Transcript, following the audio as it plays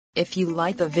If you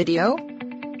like the video,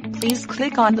 please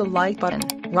click on the like button.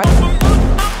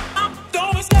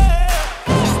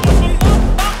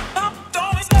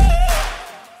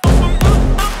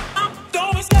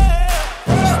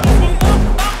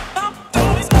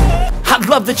 I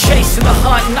love the chase and the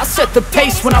hunt, and I set the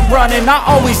pace when I'm running. I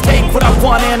always take what I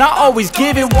want and I always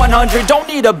give it 100. Don't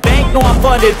need a bank, no I'm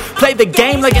funded. Play the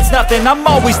game like it's nothing. I'm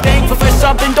always thankful for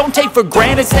something. Don't take for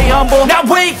granted, stay humble. Now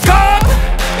wake up!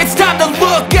 It's time to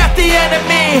look at the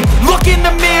enemy. Look in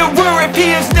the mirror if he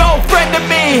is no friend to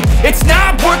me. It's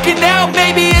not working out,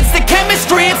 maybe it's the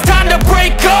chemistry. It's time to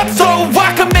break up so I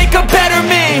can make a better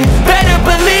me. Better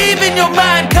believe in your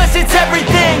mind, cause it's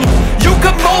everything. You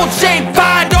can mold, shape,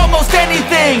 find almost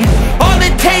anything. All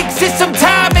it takes is some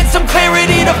time and some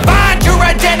clarity to find your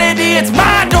identity. It's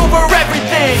mind over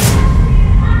everything.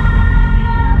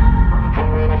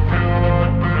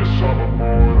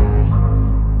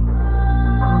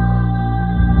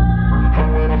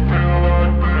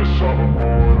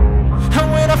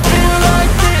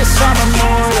 I'm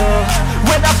immortal.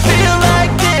 When I feel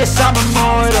like this, I'm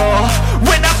immortal.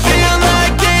 When I feel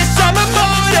like this, I'm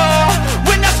immortal.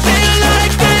 When I feel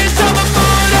like this, I'm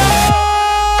immortal.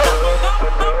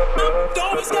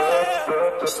 Don't be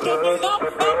scared. Just step it up.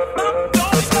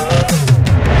 Don't be scared.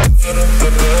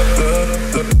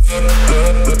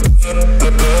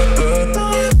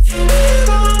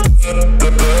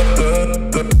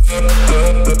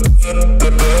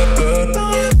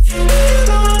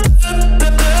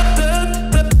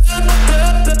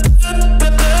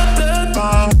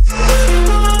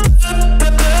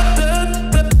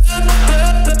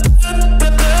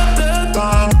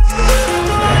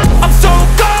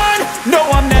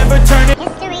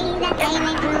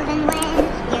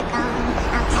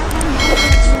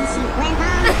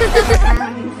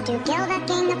 To kill the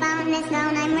king upon this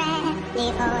throne, I'm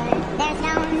ready for their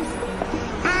stones.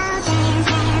 I'll dance,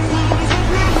 dance, dance with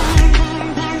my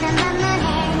hands, hands above my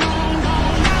head,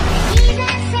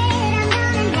 Jesus said I'm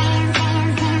gonna dance,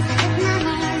 dance, dance with my hands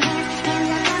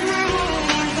above my head.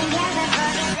 Dance together,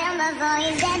 forget him before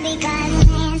he's dead, because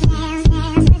dance,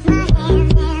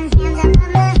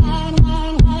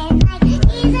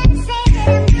 dance,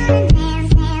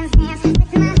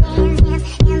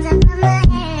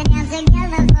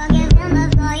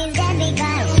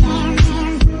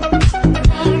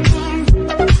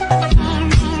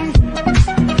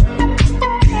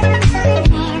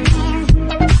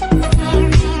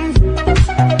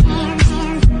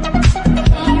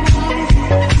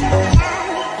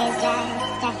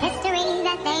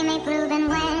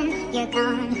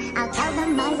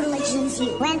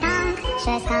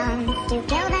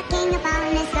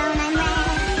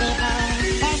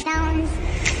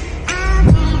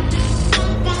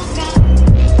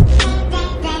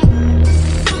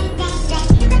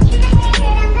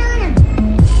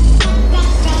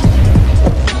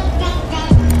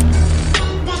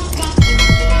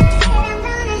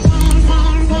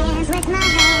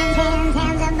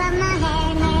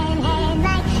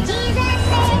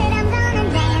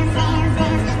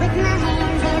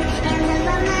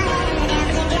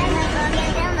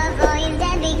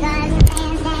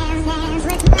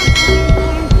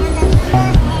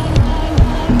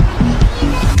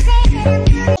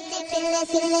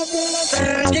 with my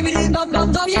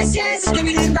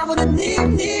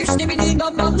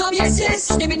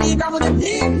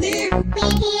hands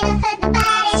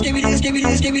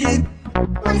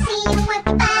above my head,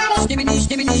 Jesus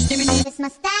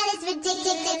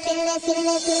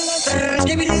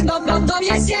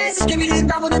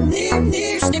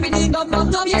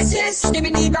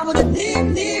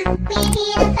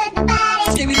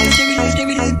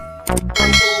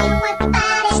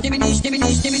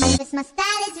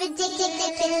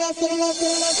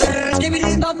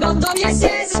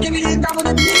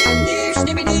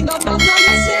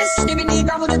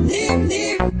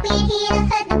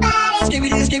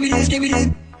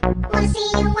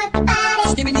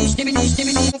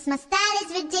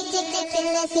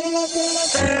I'm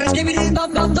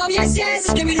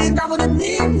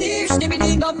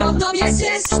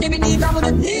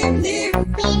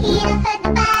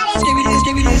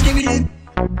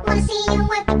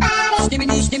gonna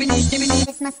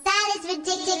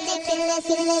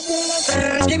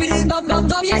dance,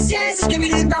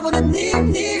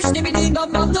 dance, dance with my hands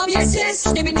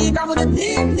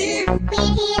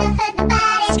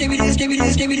above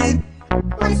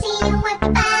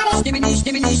my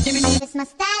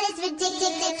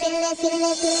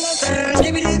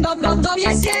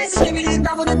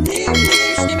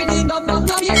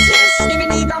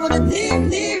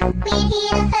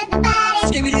head.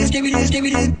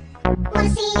 Wanna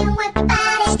see you work your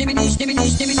body. Stimmy, stimmy,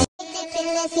 stimmy.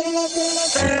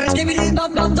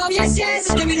 dum dum dum, yes yes.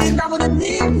 Skibbity dum dum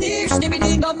dim dim.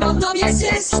 Skibbity dum dum dum, yes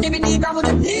yes. Skibbity dum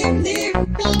dum dim dim.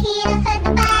 We're here to hurt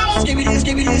the body. Skibbity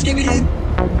skibbity skibbity.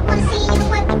 Wanna see you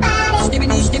work the body.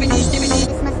 Skibbity skibbity skibbity.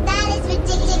 This my style is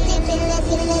ridiculous.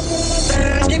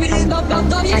 Skibbity dum dum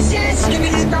dum, yes yes.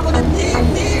 Skibbity dum dum dim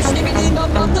dim. Skibbity dum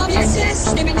dum dum, yes yes.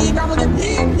 Skibbity dum dum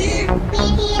dim dim. We're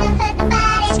here to hurt the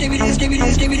body. Skibbity skibbity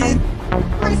skibbity.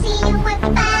 Wanna see you work the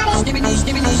body. Skibbity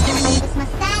skibbity skibbity. This my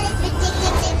style is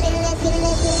ridiculous.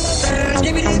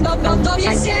 Skibbity dum dum dum,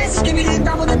 yes yes. Skibbity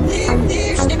dum dum dim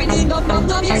dim. Skibbity dum dum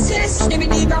dum, yes yes.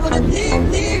 Skibbity dum dum dim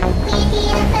dim. We're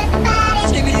here to hurt the body.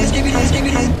 Skibbity skibbity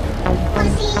skibbity.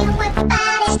 Wanna see you work the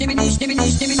body. Skibbity skibbity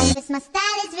skibbity. This my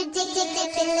style is ridiculous.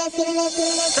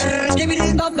 Skibbity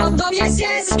dum dum dum, yes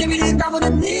yes. Skibbity dum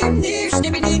dum dim dim.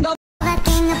 Skibbity dum. The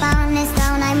king upon this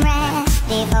throne I'm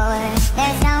ready for.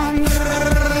 There's no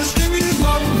Skibbity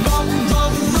dum dum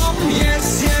dum dum,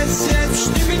 yes yes yes.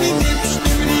 Skibbity dip,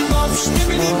 skibbity dum,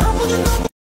 skibbity dum dum.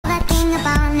 the king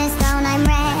upon this throne I'm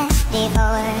ready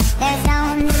for. There's no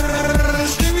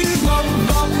Skibbity dum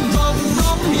dum dum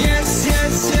dum, yes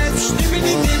yes yes.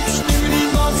 Skibbity dip, skibbity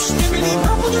dum, skibbity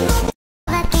dum dum.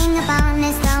 the king upon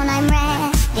this throne I'm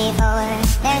ready for.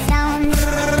 There's no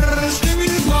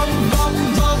Skibbity dum dum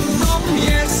dum dum,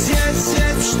 yes yes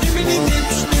yes. Skibbity dip,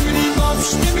 skibbity dum,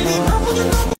 skibbity dum dum.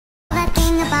 the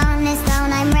king upon this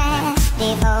throne I'm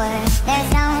ready for. There's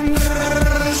no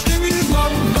Skibbity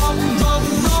dum dum dum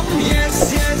dum, yes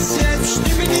yes yes.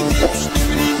 Skibbity dip,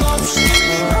 skibbity dum,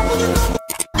 skibbity dum dum.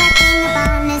 the king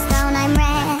upon this throne I'm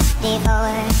ready for.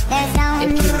 There's no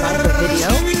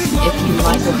If you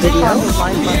like the video,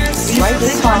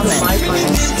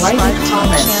 write a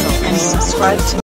comment, and subscribe to